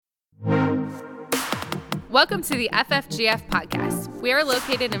Welcome to the FFGF podcast. We are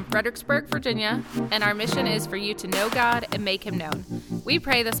located in Fredericksburg, Virginia, and our mission is for you to know God and make Him known. We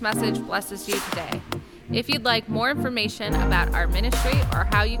pray this message blesses you today. If you'd like more information about our ministry or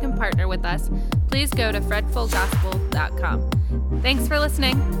how you can partner with us, please go to fredfulgospel.com. Thanks for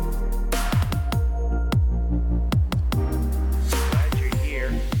listening. Glad you're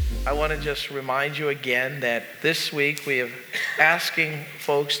here. I want to just remind you again that this week we are asking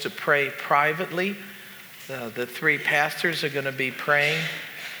folks to pray privately. The three pastors are going to be praying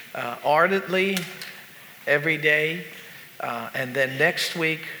ardently every day. And then next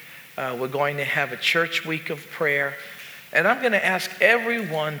week, we're going to have a church week of prayer. And I'm going to ask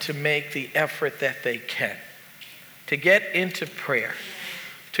everyone to make the effort that they can to get into prayer,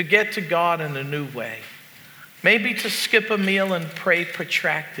 to get to God in a new way. Maybe to skip a meal and pray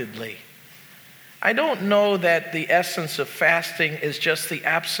protractedly. I don't know that the essence of fasting is just the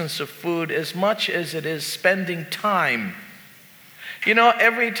absence of food as much as it is spending time. You know,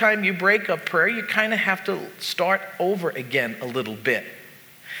 every time you break up prayer, you kind of have to start over again a little bit.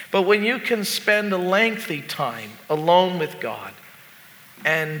 But when you can spend a lengthy time alone with God,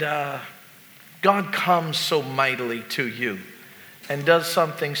 and God comes so mightily to you and does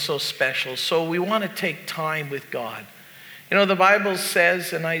something so special. So we want to take time with God. You know, the Bible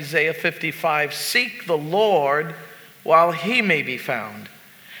says in Isaiah 55, seek the Lord while He may be found.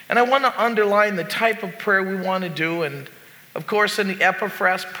 And I want to underline the type of prayer we want to do. And of course, in the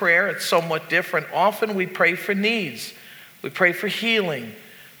Epiphras prayer, it's somewhat different. Often we pray for needs. We pray for healing.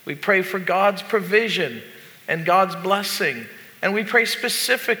 We pray for God's provision and God's blessing. And we pray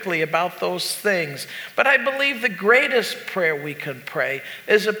specifically about those things. But I believe the greatest prayer we can pray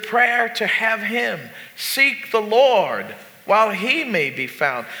is a prayer to have Him seek the Lord while He may be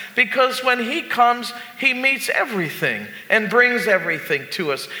found. Because when He comes, He meets everything and brings everything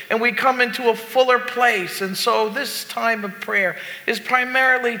to us. And we come into a fuller place. And so this time of prayer is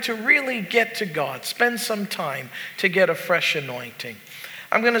primarily to really get to God. Spend some time to get a fresh anointing.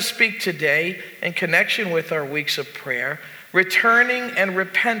 I'm going to speak today in connection with our weeks of prayer. Returning and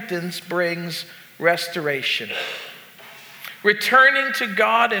repentance brings restoration. Returning to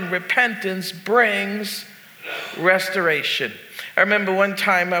God and repentance brings restoration. I remember one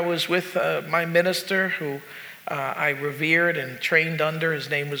time I was with my minister who I revered and trained under.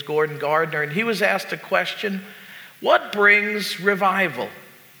 His name was Gordon Gardner, and he was asked a question, what brings revival?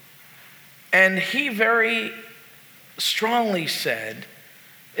 And he very strongly said,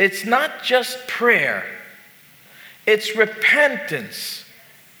 it's not just prayer, it's repentance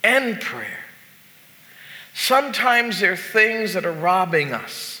and prayer. Sometimes there are things that are robbing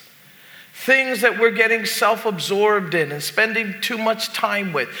us, things that we're getting self-absorbed in and spending too much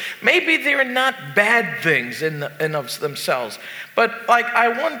time with. Maybe they're not bad things in of themselves, but like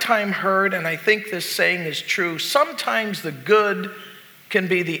I one time heard, and I think this saying is true, sometimes the good can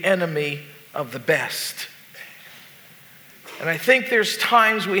be the enemy of the best. And I think there's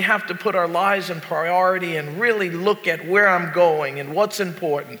times we have to put our lives in priority and really look at where I'm going and what's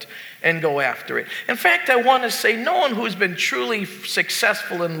important and go after it. In fact, I want to say no one who's been truly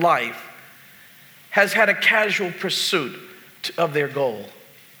successful in life has had a casual pursuit of their goal.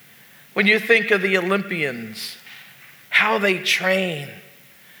 When you think of the Olympians, how they train,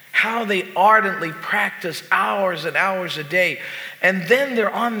 how they ardently practice hours and hours a day, and then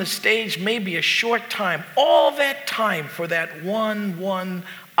they're on the stage maybe a short time, all that time for that one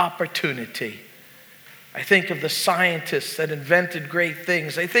opportunity. I think of the scientists that invented great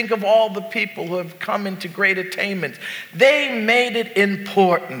things. I think of all the people who have come into great attainment. They made it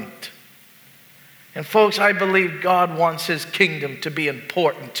important. And folks, I believe God wants His kingdom to be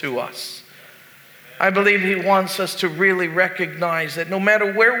important to us. I believe He wants us to really recognize that no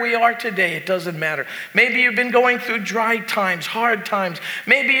matter where we are today, it doesn't matter. Maybe you've been going through dry times, hard times.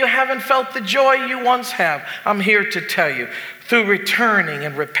 Maybe you haven't felt the joy you once have. I'm here to tell you, through returning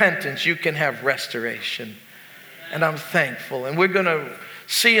and repentance, you can have restoration. And I'm thankful. And we're going to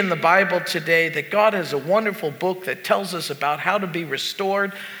see in the Bible today that God has a wonderful book that tells us about how to be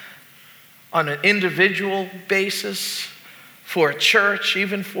restored on an individual basis, for a church,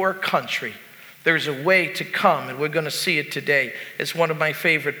 even for a country. There's a way to come, and we're going to see it today. It's one of my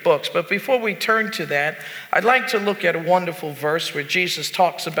favorite books. But before we turn to that, I'd like to look at a wonderful verse where Jesus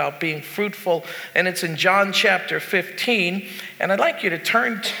talks about being fruitful, and it's in John chapter 15. And I'd like you to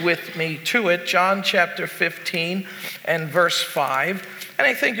turn with me to it, John chapter 15 and verse 5. And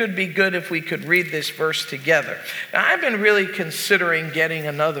I think it would be good if we could read this verse together. Now, I've been really considering getting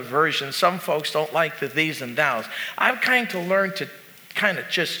another version. Some folks don't like the these and thous. I've kind of learned to kind of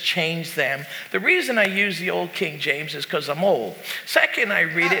just change them. The reason I use the old King James is because I'm old. Second, I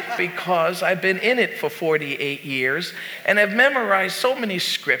read it because I've been in it for 48 years and I've memorized so many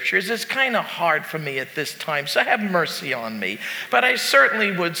scriptures. It's kind of hard for me at this time, so have mercy on me. But I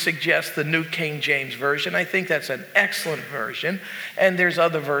certainly would suggest the New King James Version. I think that's an excellent version, and there's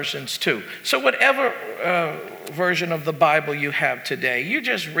other versions too. So whatever version of the Bible you have today, you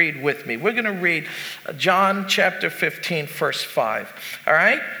just read with me. We're going to read John chapter 15, verse 5. All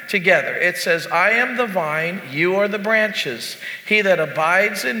right? Together. It says, I am the vine, you are the branches. He that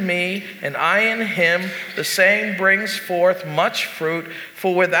abides in me, and I in him, the same brings forth much fruit,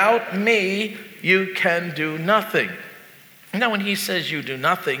 for without me you can do nothing. Now, when he says you do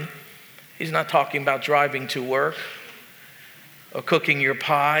nothing, he's not talking about driving to work, or cooking your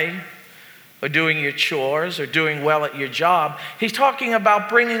pie, or doing your chores, or doing well at your job. He's talking about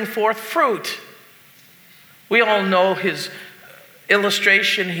bringing forth fruit. We all know his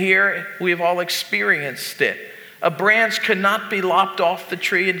illustration here. We've all experienced it. A branch cannot be lopped off the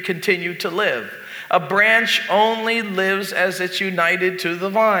tree and continue to live. A branch only lives as it's united to the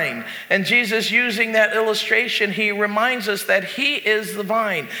vine. And Jesus, using that illustration, he reminds us that he is the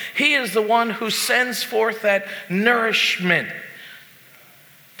vine. He is the one who sends forth that nourishment,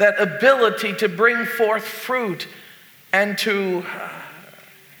 that ability to bring forth fruit and to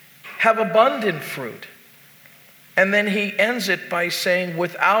have abundant fruit. And then he ends it by saying,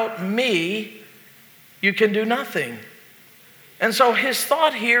 without me, you can do nothing. And so his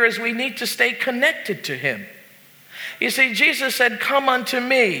thought here is we need to stay connected to him. You see, Jesus said, come unto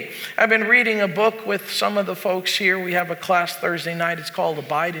me. I've been reading a book with some of the folks here. We have a class Thursday night. It's called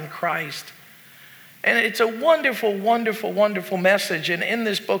Abide in Christ. And it's a wonderful, wonderful, wonderful message. And in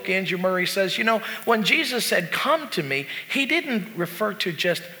this book, Andrew Murray says, you know, when Jesus said, come to me, he didn't refer to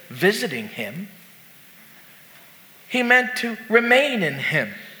just visiting him. He meant to remain in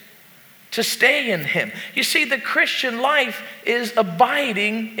him, to stay in him. You see, the Christian life is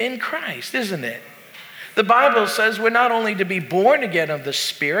abiding in Christ, isn't it? The Bible says we're not only to be born again of the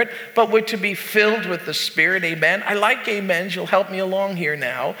Spirit, but we're to be filled with the Spirit. Amen. I like amens. You'll help me along here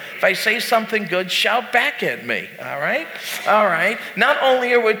now. If I say something good, shout back at me. All right? All right. Not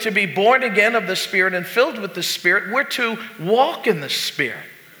only are we to be born again of the Spirit and filled with the Spirit, we're to walk in the Spirit.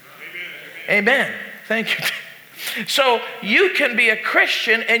 Amen. Thank you. So you can be a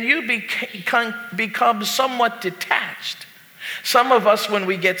Christian and you become somewhat detached. Some of us, when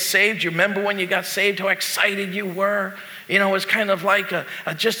we get saved, you remember when you got saved, how excited you were? You know, it was kind of like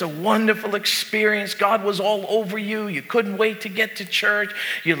just a wonderful experience. God was all over you. You couldn't wait to get to church.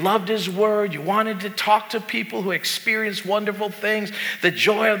 You loved his word. You wanted to talk to people who experienced wonderful things. The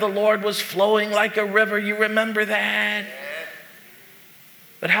joy of the Lord was flowing like a river. You remember that?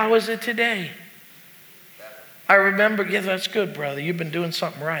 But how is it today? I remember, yeah, that's good, brother. You've been doing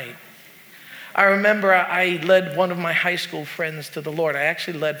something right. I remember I led one of my high school friends to the Lord. I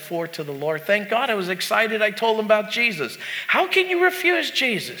actually led 4 to the Lord. Thank God, I was excited. I told them about Jesus. How can you refuse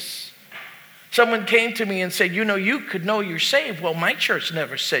Jesus? Someone came to me and said, you know, you could know you're saved. Well, my church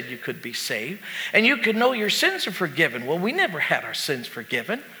never said you could be saved. And you could know your sins are forgiven. Well, we never had our sins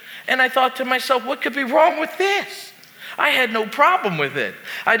forgiven. And I thought to myself, what could be wrong with this? I had no problem with it.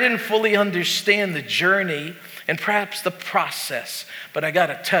 I didn't fully understand the journey and perhaps the process. But I got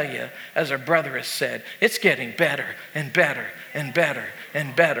to tell you, as our brother has said, it's getting better and better and better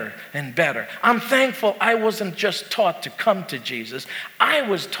and better and better. I'm thankful I wasn't just taught to come to Jesus. I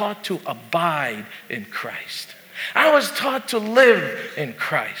was taught to abide in Christ. I was taught to live in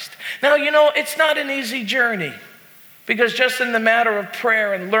Christ. Now, you know, it's not an easy journey. Because just in the matter of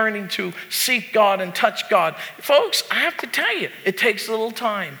prayer and learning to seek God and touch God, folks, I have to tell you, it takes a little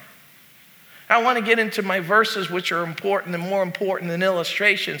time. I want to get into my verses, which are important and more important than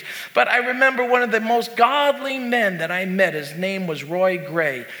illustrations. But I remember one of the most godly men that I met. His name was Roy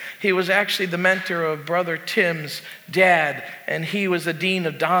Gray. He was actually the mentor of Brother Tim's dad, and he was the dean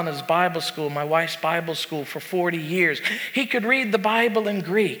of Donna's Bible School, my wife's Bible school, for 40 years. He could read the Bible in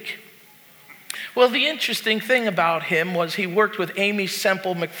Greek. Well, the interesting thing about him was he worked with Aimee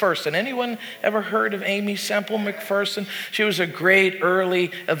Semple McPherson. Anyone ever heard of Aimee Semple McPherson? She was a great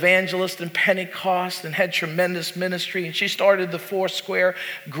early evangelist in Pentecost and had tremendous ministry. And she started the Foursquare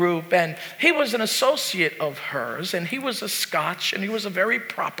group. And he was an associate of hers. And he was a Scotch. And he was a very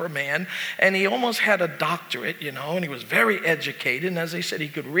proper man. And he almost had a doctorate, you know. And he was very educated. And as I said, he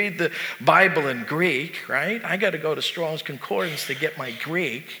could read the Bible in Greek, right? I got to go to Strong's Concordance to get my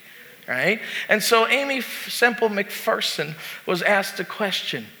Greek. Right? And so Aimee Semple McPherson was asked a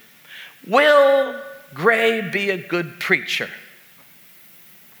question. Will Gray be a good preacher?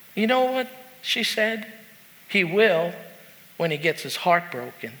 You know what she said? He will when he gets his heart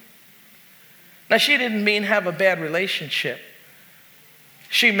broken. Now, she didn't mean have a bad relationship.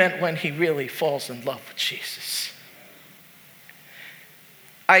 She meant when he really falls in love with Jesus.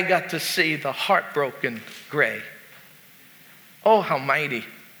 I got to see the heartbroken Gray. Oh, how mighty.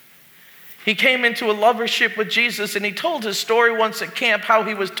 He came into a lovership with Jesus, and he told his story once at camp how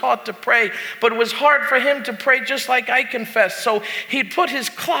he was taught to pray, but it was hard for him to pray just like I confess. So he'd put his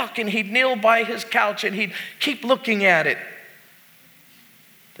clock and he'd kneel by his couch and he'd keep looking at it.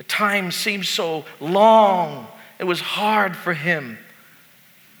 The time seemed so long. It was hard for him.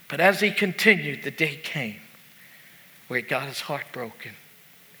 But as he continued, the day came where he got his heart broken,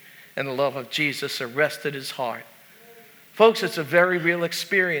 and the love of Jesus arrested his heart. Folks, it's a very real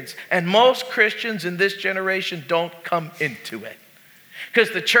experience. And most Christians in this generation don't come into it. Because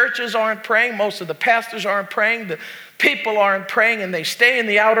the churches aren't praying, most of the pastors aren't praying, the people aren't praying, and they stay in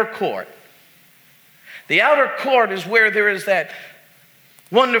the outer court. The outer court is where there is that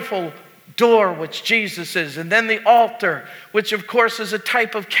wonderful door, which Jesus is, and then the altar, which of course is a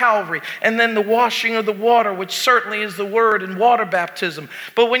type of Calvary, and then the washing of the water, which certainly is the word and water baptism.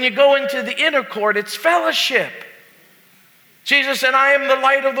 But when you go into the inner court, it's fellowship. Jesus said, I am the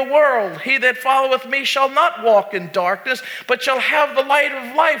light of the world. He that followeth me shall not walk in darkness, but shall have the light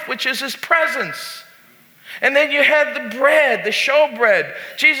of life, which is his presence. And then you had the bread, the showbread.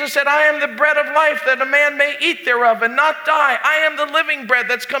 Jesus said, I am the bread of life, that a man may eat thereof and not die. I am the living bread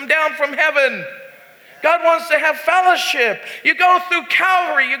that's come down from heaven. God wants to have fellowship. You go through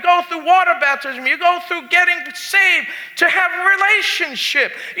Calvary, you go through water baptism, you go through getting saved to have a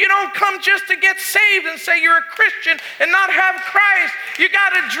relationship. You don't come just to get saved and say you're a Christian and not have Christ. You got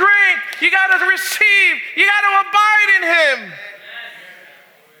to drink, you got to receive, you got to abide in him.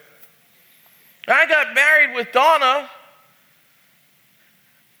 I got married with Donna.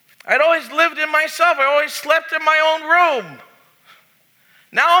 I'd always lived in myself. I always slept in my own room.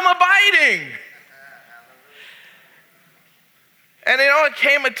 Now I'm abiding. And it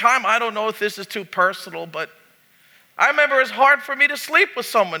came a time, I don't know if this is too personal, but I remember it was hard for me to sleep with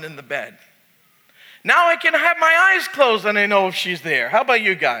someone in the bed. Now I can have my eyes closed and I know if she's there. How about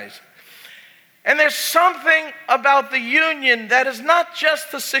you guys? And there's something about the union that is not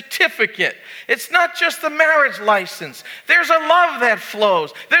just the certificate. It's not just the marriage license. There's a love that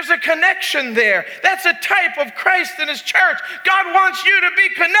flows. There's a connection there. That's a type of Christ and his church. God wants you to be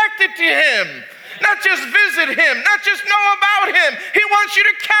connected to him. Not just visit him, not just know about him. He wants you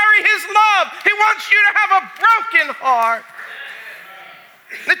to carry his love. He wants you to have a broken heart.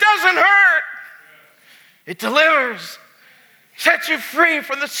 It doesn't hurt. It delivers. Sets you free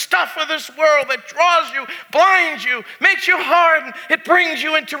from the stuff of this world that draws you, blinds you, makes you hardened. It brings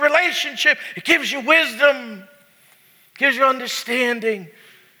you into relationship. It gives you wisdom, gives you understanding.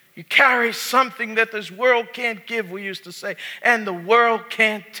 You carry something that this world can't give, we used to say, and the world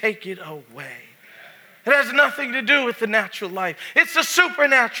can't take it away. It has nothing to do with the natural life. It's the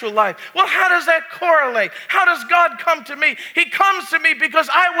supernatural life. Well, how does that correlate? How does God come to me? He comes to me because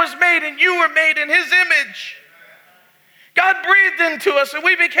I was made and you were made in his image. God breathed into us and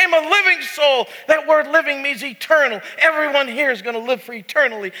we became a living soul. That word living means eternal. Everyone here is going to live for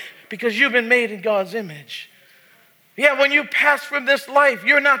eternally because you've been made in God's image. Yeah, when you pass from this life,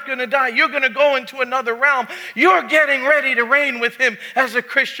 you're not going to die. You're going to go into another realm. You're getting ready to reign with him as a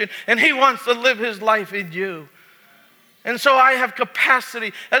Christian, and he wants to live his life in you. And so I have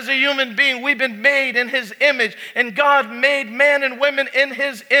capacity. As a human being, we've been made in his image, and God made man and women in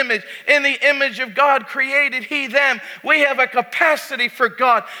his image. In the image of God created he them. We have a capacity for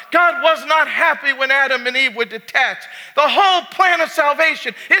God. God was not happy when Adam and Eve were detached. The whole plan of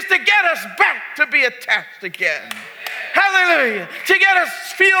salvation is to get us back to be attached again. Hallelujah. To get us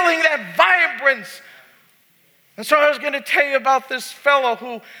feeling that vibrance. And so I was going to tell you about this fellow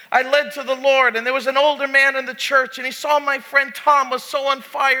who I led to the Lord. And there was an older man in the church. And he saw my friend Tom was so on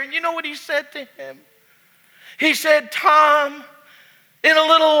fire. And you know what he said to him? He said, Tom, in a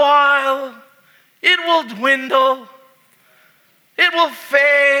little while, it will dwindle. It will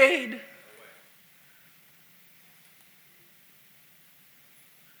fade.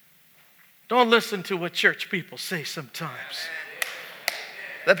 Don't listen to what church people say sometimes.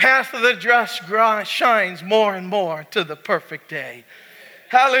 The path of the just shines more and more to the perfect day.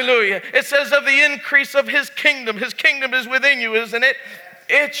 Hallelujah. It says of the increase of his kingdom is within you, isn't it?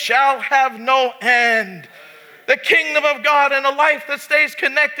 It shall have no end. The kingdom of God and a life that stays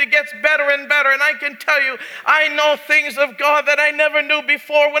connected gets better and better. And I can tell you, I know things of God that I never knew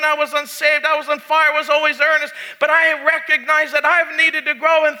before. When I was unsaved, I was on fire, was always earnest. But I recognize that I've needed to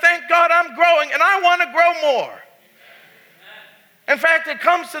grow. And thank God I'm growing. And I want to grow more. In fact, it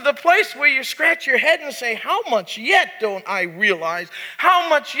comes to the place where you scratch your head and say, how much yet don't I realize? How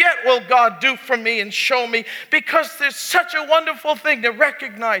much yet will God do for me and show me? Because there's such a wonderful thing to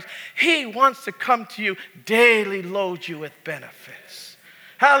recognize. He wants to come to you, daily load you with benefits.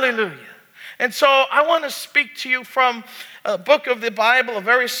 Hallelujah. And so I want to speak to you from a book of the Bible, a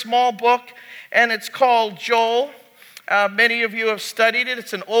very small book, and it's called Joel. Many of you have studied it.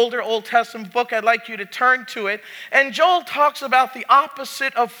 It's an older Old Testament book. I'd like you to turn to it. And Joel talks about the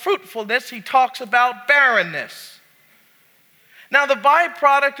opposite of fruitfulness. He talks about barrenness. Now, the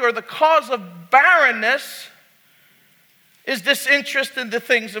byproduct or the cause of barrenness is disinterest in the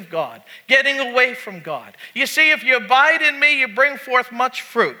things of God, getting away from God. You see, if you abide in me, you bring forth much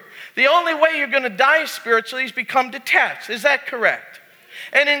fruit. The only way you're going to die spiritually is become detached. Is that correct?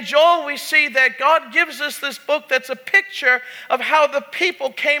 And in Joel, we see that God gives us this book that's a picture of how the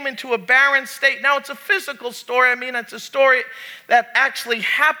people came into a barren state. Now, it's a physical story. I mean, it's a story that actually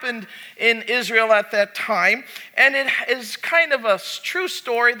happened in Israel at that time. And it is kind of a true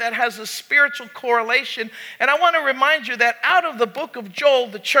story that has a spiritual correlation. And I want to remind you that out of the book of Joel,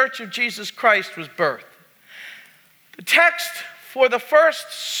 the Church of Jesus Christ was birthed. The text for the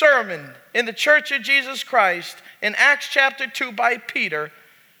first sermon in the Church of Jesus Christ in Acts chapter 2 by Peter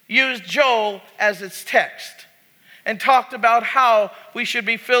used Joel as its text and talked about how we should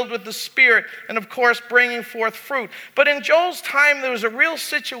be filled with the Spirit and, of course, bringing forth fruit. But in Joel's time, there was a real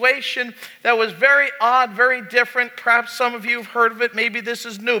situation that was very odd, very different. Perhaps some of you have heard of it. Maybe this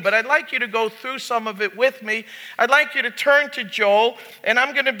is new. But I'd like you to go through some of it with me. I'd like you to turn to Joel, and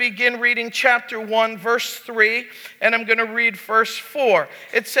I'm going to begin reading chapter 1, verse 3, and I'm going to read verse 4.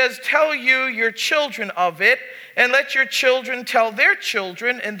 It says, "Tell you your children of it, and let your children tell their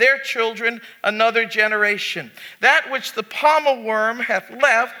children, and their children another generation. That which the palmer worm hath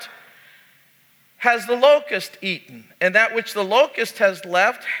left has the locust eaten, and that which the locust has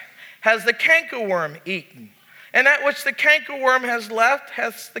left has the cankerworm eaten, and that which the cankerworm has left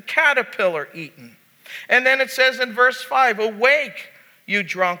hath the caterpillar eaten." And then it says in verse 5, "Awake, you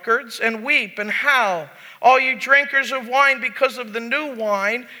drunkards, and weep and howl, all you drinkers of wine, because of the new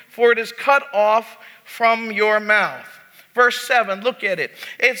wine, for it is cut off from your mouth." Verse 7, look at it.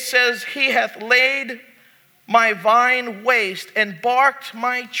 It says, "He hath laid my vine waste and barked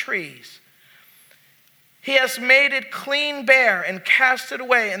my trees. He has made it clean bare and cast it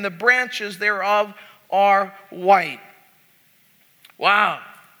away, and the branches thereof are white." Wow,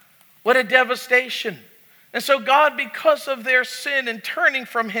 what a devastation. And so God, because of their sin and turning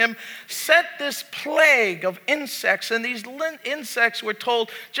from him, sent this plague of insects. And these insects, we're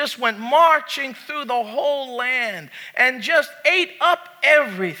told, just went marching through the whole land and just ate up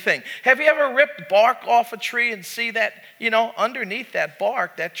everything. Have you ever ripped bark off a tree and see that, underneath that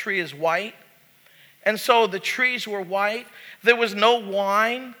bark, that tree is white? And so the trees were white. There was no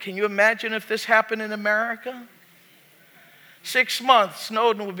wine. Can you imagine if this happened in America? 6 months,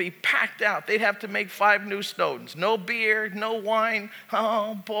 Snowden would be packed out. They'd have to make 5 new Snowdens. No beer, no wine.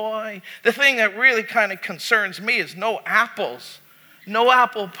 Oh, boy. The thing that really kind of concerns me is no apples. No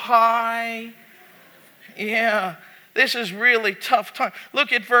apple pie. Yeah, this is really tough time.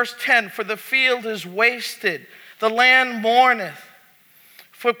 Look at verse 10. "For the field is wasted, the land mourneth.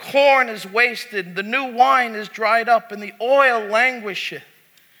 For corn is wasted, the new wine is dried up, and the oil languisheth."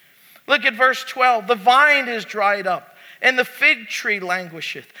 Look at verse 12. "The vine is dried up, and the fig tree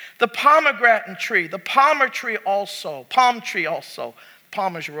languisheth. The pomegranate tree, the palm tree also.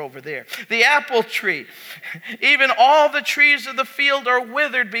 Palmers are over there. The apple tree. Even all the trees of the field are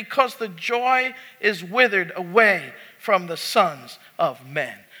withered, because the joy is withered away from the sons of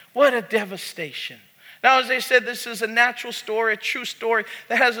men." What a devastation. Now, as I said, this is a natural story, a true story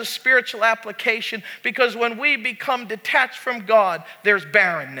that has a spiritual application, because when we become detached from God, there's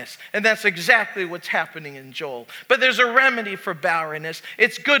barrenness. And that's exactly what's happening in Joel. But there's a remedy for barrenness.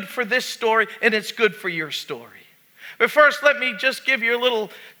 It's good for this story, and it's good for your story. But first, let me just give you a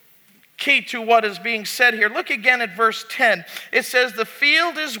little key to what is being said here. Look again at verse 10. It says, "The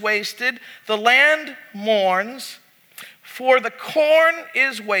field is wasted, the land mourns, for the corn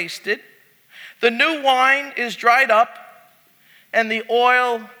is wasted. The new wine is dried up, and the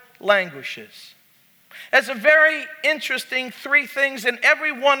oil languishes." That's a very interesting 3 things, and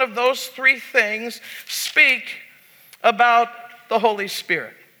every one of those 3 things speak about the Holy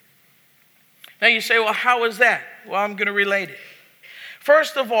Spirit. Now you say, well, how is that? Well, I'm going to relate it.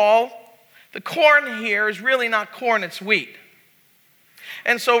 First of all, the corn here is really not corn, it's wheat.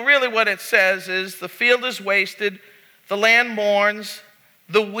 And so really what it says is the field is wasted, the land mourns,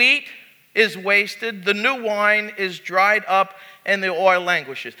 the wheat is wasted, the new wine is dried up, and the oil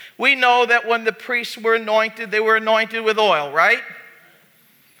languishes. We know that when the priests were anointed, they were anointed with oil, right?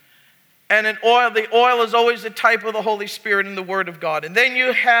 And the oil is always a type of the Holy Spirit and the Word of God. And then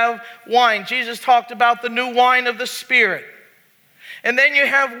you have wine. Jesus talked about the new wine of the Spirit. And then you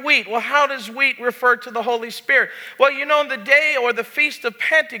have wheat. Well, how does wheat refer to the Holy Spirit? Well, you know, the day or the Feast of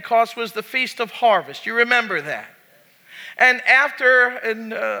Pentecost was the Feast of Harvest. You remember that. And after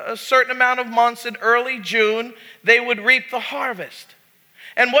a certain amount of months in early June, they would reap the harvest.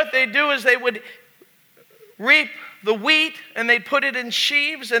 And what they do is they would reap the wheat, and they'd put it in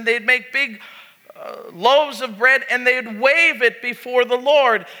sheaves, and they'd make big loaves of bread, and they'd wave it before the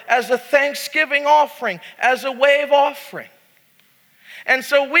Lord as a thanksgiving offering, as a wave offering. And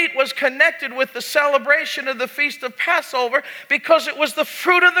so wheat was connected with the celebration of the Feast of Passover because it was the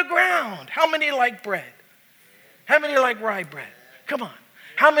fruit of the ground. How many like bread? How many like rye bread? Come on.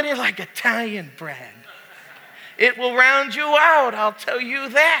 How many like Italian bread? It will round you out, I'll tell you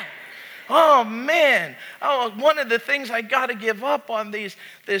that. Oh, man. Oh, one of the things I got to give up on this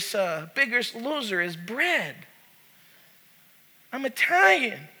Biggest Loser is bread. I'm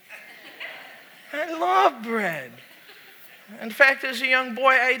Italian. I love bread. In fact, as a young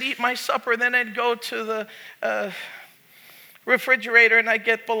boy, I'd eat my supper, then I'd go to the refrigerator and I'd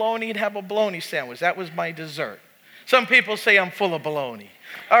get bologna and have a bologna sandwich. That was my dessert. Some people say I'm full of bologna.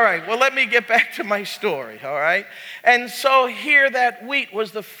 All right, well, let me get back to my story, all right? And so here that wheat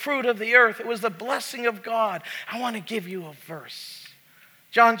was the fruit of the earth. It was the blessing of God. I want to give you a verse.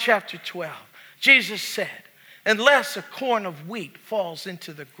 John chapter 12. Jesus said, unless a corn of wheat falls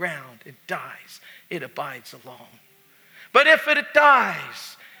into the ground, it dies. It abides alone. But if it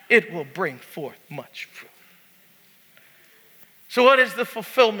dies, it will bring forth much fruit. So what is the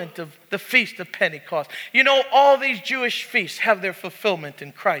fulfillment of the Feast of Pentecost? You know, all these Jewish feasts have their fulfillment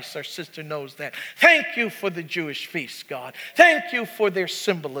in Christ. Our sister knows that. Thank you for the Jewish feasts, God. Thank you for their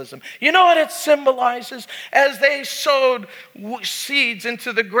symbolism. You know what it symbolizes? As they sowed seeds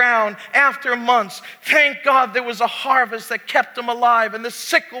into the ground after months, thank God there was a harvest that kept them alive, and the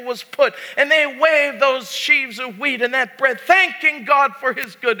sickle was put, and they waved those sheaves of wheat and that bread, thanking God for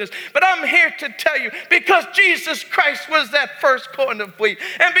his goodness. But I'm here to tell you, because Jesus Christ was that first corn of wheat,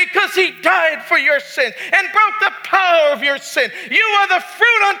 and because he died for your sin and broke the power of your sin, you are the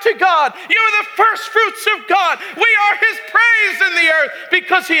fruit unto God. You are the first fruits of God. We are his praise in the earth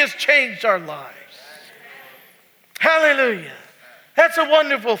because he has changed our lives. Hallelujah. That's a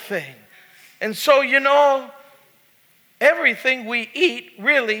wonderful thing. And so, you know, everything we eat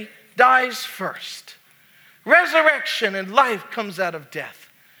really dies first. Resurrection and life comes out of death.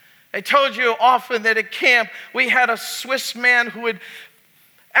 I told you often that at camp we had a Swiss man who would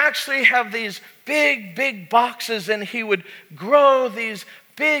actually have these big boxes, and he would grow these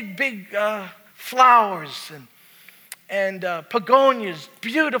big flowers and begonias,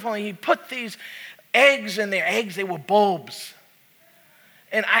 beautiful. And he put these eggs in there. Eggs, they were bulbs.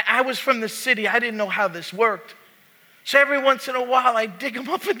 And I was from the city. I didn't know how this worked. So every once in a while I dig them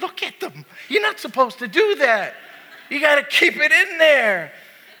up and look at them. You're not supposed to do that. You got to keep it in there.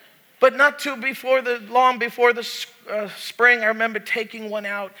 But not too long before the spring, I remember taking one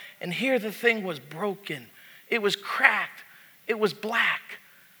out, and here the thing was broken. It was cracked. It was black.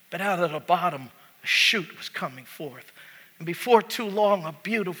 But out of the bottom, a shoot was coming forth. And before too long, a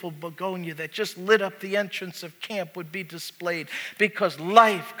beautiful begonia that just lit up the entrance of camp would be displayed, because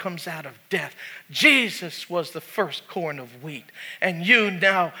life comes out of death. Jesus was the first corn of wheat, and you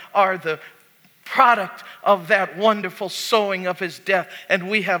now are the product of that wonderful sowing of his death, and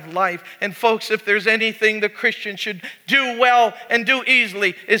we have life. And folks, if there's anything the Christian should do well and do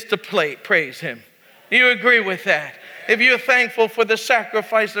easily, is to praise him. Do you agree with that? If you're thankful for the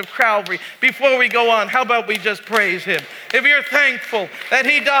sacrifice of Calvary, before we go on, how about we just praise him? If you're thankful that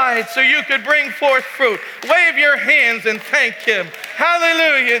he died so you could bring forth fruit, wave your hands and thank him.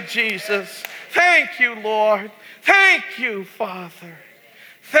 Hallelujah, Jesus. Thank you, Lord. Thank you, Father.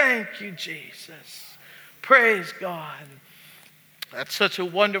 Thank you, Jesus. Praise God. That's such a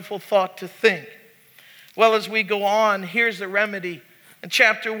wonderful thought to think. Well, as we go on, here's the remedy. In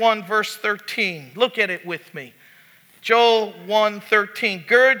chapter 1, verse 13. Look at it with me. Joel 1:13.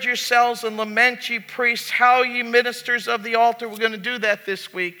 Gird yourselves and lament, ye priests, how ye ministers of the altar. We're going to do that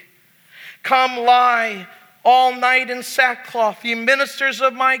this week. Come lie all night in sackcloth, ye ministers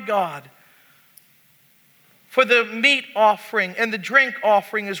of my God. For the meat offering and the drink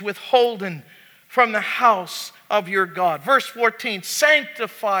offering is withholden from the house of your God. Verse 14,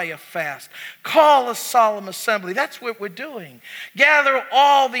 sanctify a fast. Call a solemn assembly. That's what we're doing. Gather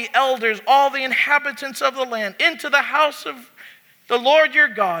all the elders, all the inhabitants of the land into the house of the Lord your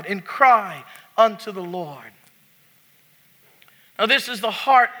God and cry unto the Lord. Now this is the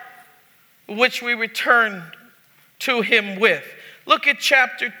heart which we return to him with. Look at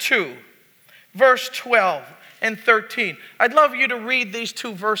chapter 2. verse 12 and 13. I'd love you to read these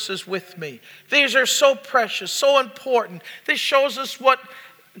two verses with me. These are so precious, so important. This shows us what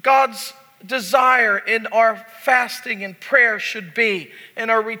God's desire in our fasting and prayer should be,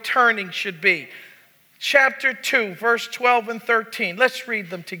 and our returning should be. Chapter 2, verse 12 and 13. Let's read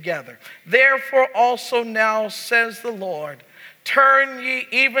them together. Therefore also now, says the Lord, turn ye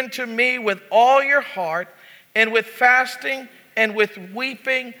even to me with all your heart, and with fasting, and with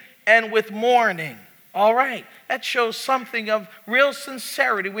weeping, and with mourning. All right, that shows something of real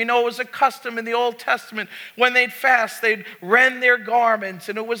sincerity. We know it was a custom in the Old Testament. When they'd fast, they'd rend their garments,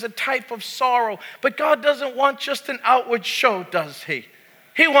 and it was a type of sorrow. But God doesn't want just an outward show, does He?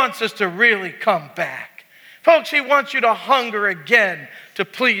 He wants us to really come back. Folks, He wants you to hunger again to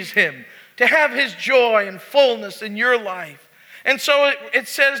please Him, to have His joy and fullness in your life. And so it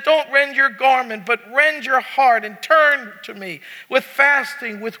says, don't rend your garment, but rend your heart and turn to me with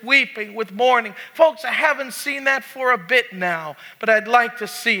fasting, with weeping, with mourning. Folks, I haven't seen that for a bit now, but I'd like to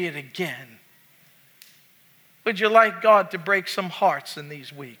see it again. Would you like God to break some hearts in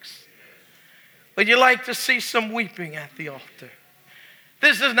these weeks? Would you like to see some weeping at the altar?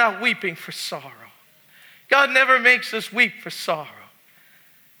 This is not weeping for sorrow. God never makes us weep for sorrow.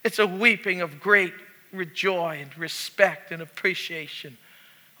 It's a weeping of great joy and respect and appreciation.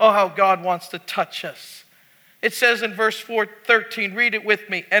 Oh, how God wants to touch us. It says in verse 13, read it with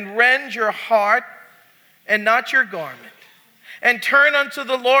me, and rend your heart and not your garment, and turn unto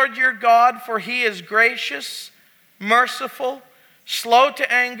the Lord your God, for He is gracious, merciful, slow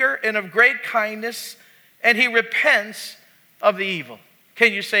to anger, and of great kindness, and He repents of the evil.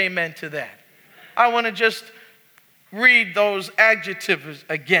 Can you say amen to that? I want to just read those adjectives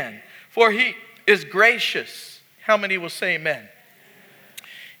again. For He is gracious. How many will say amen?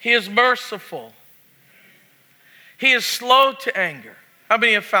 He is merciful. He is slow to anger. How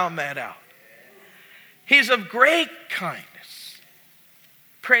many have found that out? He's of great kindness.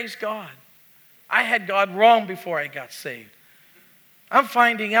 Praise God. I had God wrong before I got saved. I'm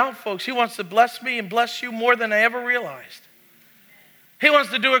finding out, folks, He wants to bless me and bless you more than I ever realized. He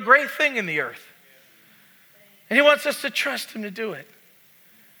wants to do a great thing in the earth. And He wants us to trust Him to do it.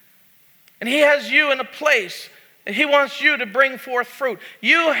 And He has you in a place, and He wants you to bring forth fruit.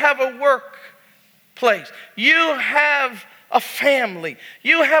 You have a workplace. You have a family.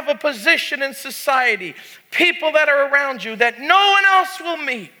 You have a position in society. People that are around you that no one else will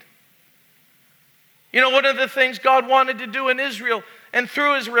meet. You know, one of the things God wanted to do in Israel and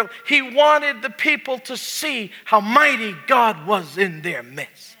through Israel, He wanted the people to see how mighty God was in their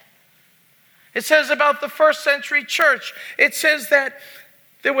midst. It says about the first century church, it says that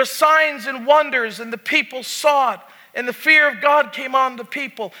there were signs and wonders, and the people saw it, and the fear of God came on the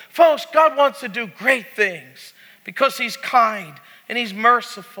people. Folks, God wants to do great things because He's kind and He's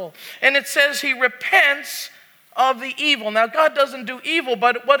merciful. And it says He repents of the evil. Now, God doesn't do evil,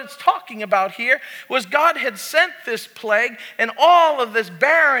 but what it's talking about here was God had sent this plague, and all of this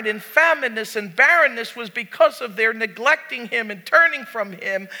barren and famine-ness and barrenness was because of their neglecting Him and turning from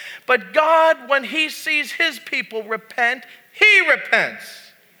Him. But God, when He sees His people repent, He repents.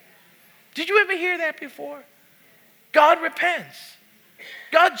 Did you ever hear that before? God repents.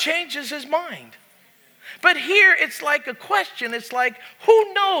 God changes His mind. But here it's like a question. It's like,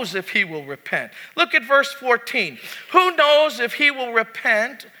 who knows if He will repent? Look at verse 14. Who knows if He will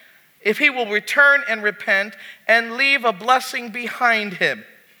repent, if He will return and repent and leave a blessing behind Him,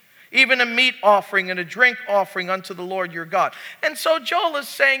 even a meat offering and a drink offering unto the Lord your God. And so Joel is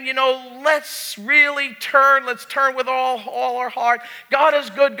saying, you know, let's really turn. Let's turn with all our heart. God is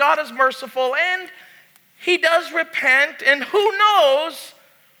good. God is merciful. And He does repent. And who knows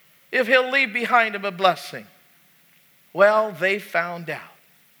if He'll leave behind Him a blessing? Well, they found out.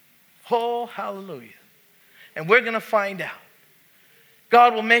 Oh, hallelujah. And we're going to find out.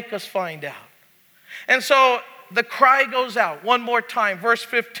 God will make us find out. And so the cry goes out one more time. Verse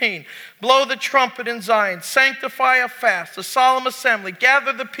 15. Blow the trumpet in Zion. Sanctify a fast, a solemn assembly.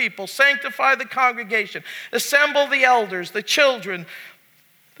 Gather the people. Sanctify the congregation. Assemble the elders, the children,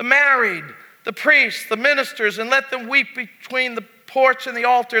 the married, the priests, the ministers, and let them weep between the porch and the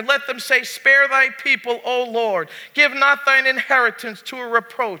altar. And let them say, spare thy people, O Lord. Give not thine inheritance to a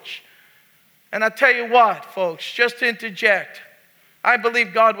reproach. And I tell you what, folks, just to interject, I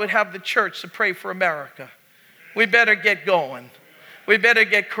believe God would have the church to pray for America. We better get going. We better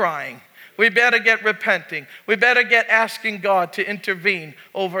get crying. We better get repenting. We better get asking God to intervene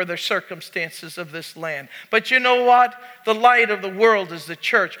over the circumstances of this land. But you know what? The light of the world is the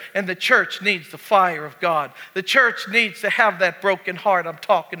church, and the church needs the fire of God. The church needs to have that broken heart I'm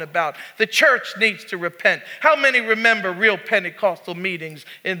talking about. The church needs to repent. How many remember real Pentecostal meetings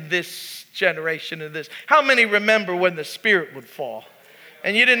in this generation of this? How many remember when the Spirit would fall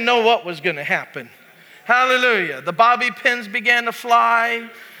and you didn't know what was going to happen? Hallelujah. The bobby pins began to fly.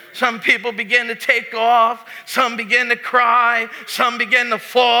 Some people began to take off. Some began to cry. Some began to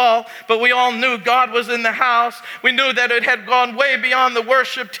fall. But we all knew God was in the house. We knew that it had gone way beyond the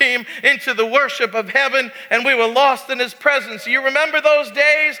worship team into the worship of heaven, and we were lost in His presence. You remember those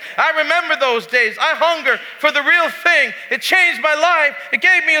days? I remember those days. I hunger for the real thing. It changed my life. It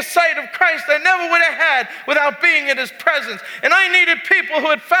gave me a sight of Christ I never would have had without being in His presence. And I needed people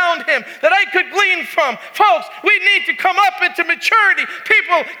who had found Him that I could glean from. Folks, we need to come up into maturity.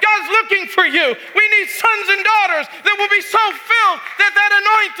 People, God's looking for you. We need sons and daughters that will be so filled that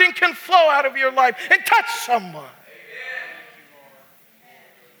that anointing can flow out of your life and touch someone.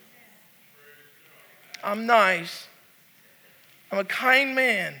 I'm nice. I'm a kind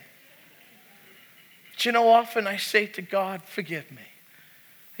man. But you know, often I say to God, forgive me.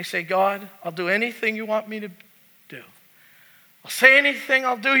 I say, God, I'll do anything you want me to do. I'll say anything,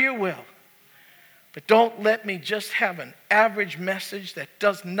 I'll do your will. But don't let me just have an average message that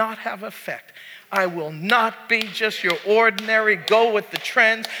does not have effect. I will not be just your ordinary go with the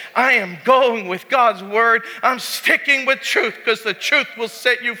trends. I am going with God's word. I'm sticking with truth because the truth will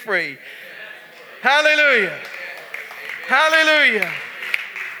set you free. Hallelujah. Hallelujah.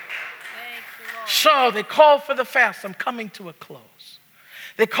 So they called for the fast. I'm coming to a close.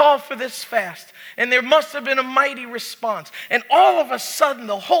 They called for this fast, and there must have been a mighty response. And all of a sudden,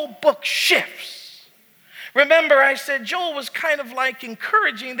 the whole book shifts. Remember, I said Joel was kind of like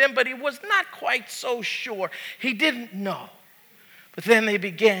encouraging them, but he was not quite so sure. He didn't know. But then they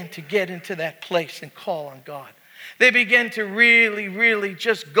began to get into that place and call on God. They began to really, really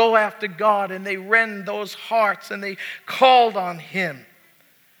just go after God, and they rend those hearts, and they called on Him.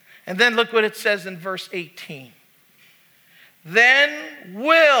 And then look what it says in verse 18. Then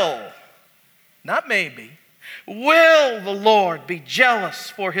will, not maybe, will the Lord be jealous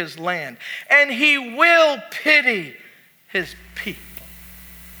for His land, and He will pity His people.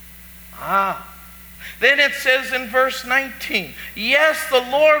 Then it says in verse 19, yes, the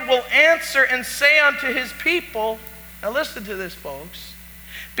Lord will answer and say unto His people, now listen to this, folks,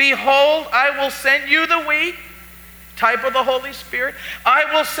 behold, I will send you the wheat, type of the Holy Spirit. I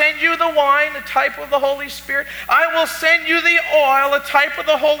will send you the wine, a type of the Holy Spirit. I will send you the oil, a type of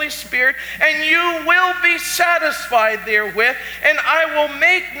the Holy Spirit, and you will be satisfied therewith, and I will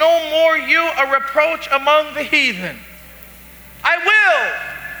make no more you a reproach among the heathen. I will.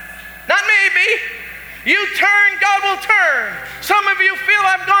 Not maybe. You turn, God will turn. Some of you feel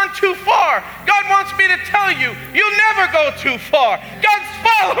I've gone too far. God wants me to tell you, you'll never go too far. God's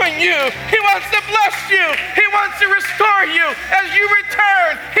following you. He wants to bless you. He wants to restore you. As you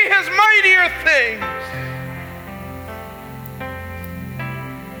return, He has mightier things.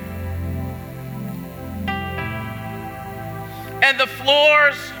 And the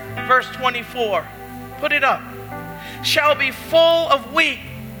floors, verse 24, put it up, shall be full of wheat,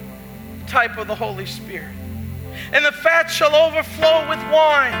 type of the Holy Spirit. And the fat shall overflow with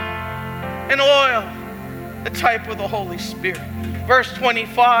wine and oil, the type of the Holy Spirit. Verse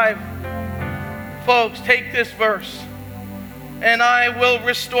 25, folks, take this verse. And I will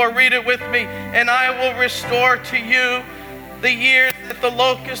restore, read it with me, and I will restore to you the years that the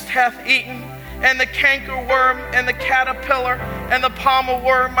locust hath eaten, and the cankerworm, and the caterpillar, and the palmer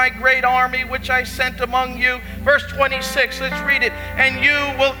worm, my great army which I sent among you. Verse 26, let's read it. And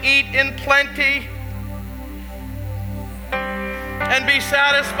you will eat in plenty and be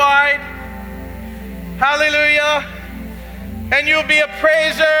satisfied. Hallelujah. And you'll be a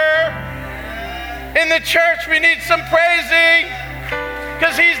praiser. In the church, we need some praising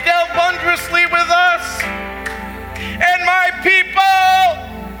because He's dealt wondrously with us. And my people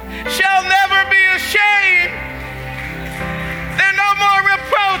shall never be ashamed. They're no more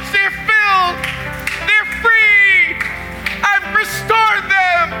reproach. They're filled. They're free. I've restored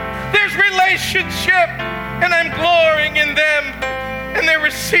them. There's relationship, and I'm glorying in them, and they're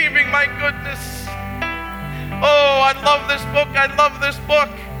receiving my goodness. Oh, I love this book. I love this book.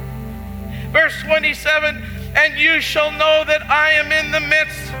 Verse 27, and you shall know that I am in the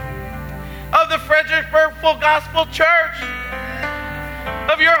midst of the Fredericksburg Full Gospel Church.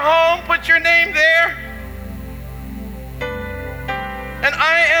 Of your home, put your name there. And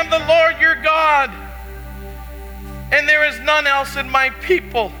I am the Lord your God, and there is none else in my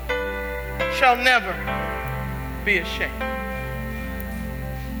people. shall never be ashamed.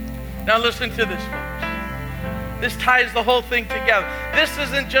 Now listen to this, folks. This ties the whole thing together. This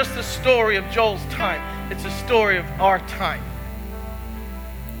isn't just a story of Joel's time. It's a story of our time.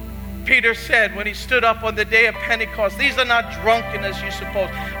 Peter said when he stood up on the day of Pentecost, these are not drunken as you suppose.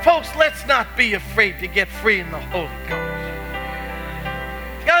 Folks, let's not be afraid to get free in the Holy Ghost.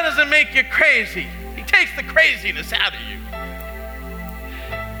 God doesn't make you crazy. He takes the craziness out of you.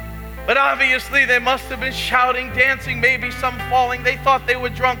 But obviously they must have been shouting, dancing, maybe some falling. They thought they were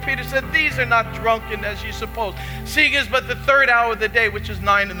drunk. Peter said, these are not drunken as you suppose. Seeing is but the third hour of the day, which is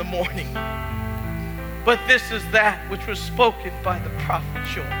 9 a.m. But this is that which was spoken by the prophet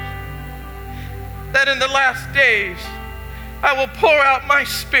Joel, that in the last days I will pour out my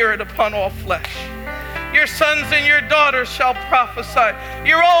spirit upon all flesh. Your sons and your daughters shall prophesy.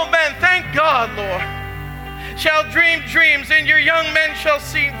 Your old men, thank God, Lord, shall dream dreams, and your young men shall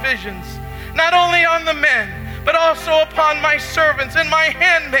see visions. Not only on the men, but also upon my servants and my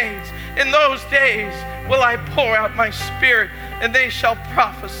handmaids. In those days will I pour out my spirit, and they shall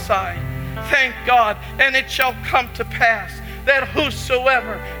prophesy. Thank God, and it shall come to pass that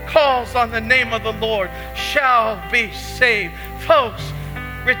whosoever calls on the name of the Lord shall be saved. Folks,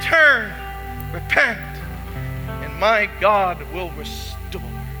 return, repent, and my God will restore.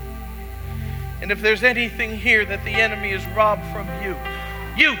 And if there's anything here that the enemy has robbed from you,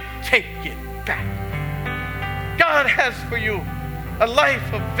 you take it back. God has for you a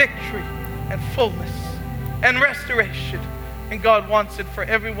life of victory and fullness and restoration. And God wants it for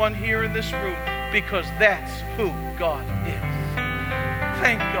everyone here in this room, because that's who God is.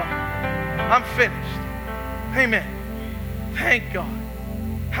 Thank God. I'm finished. Amen. Thank God.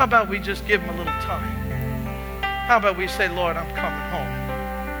 How about we just give him a little time? How about we say, Lord, I'm coming home.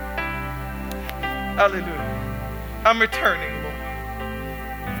 Hallelujah. I'm returning.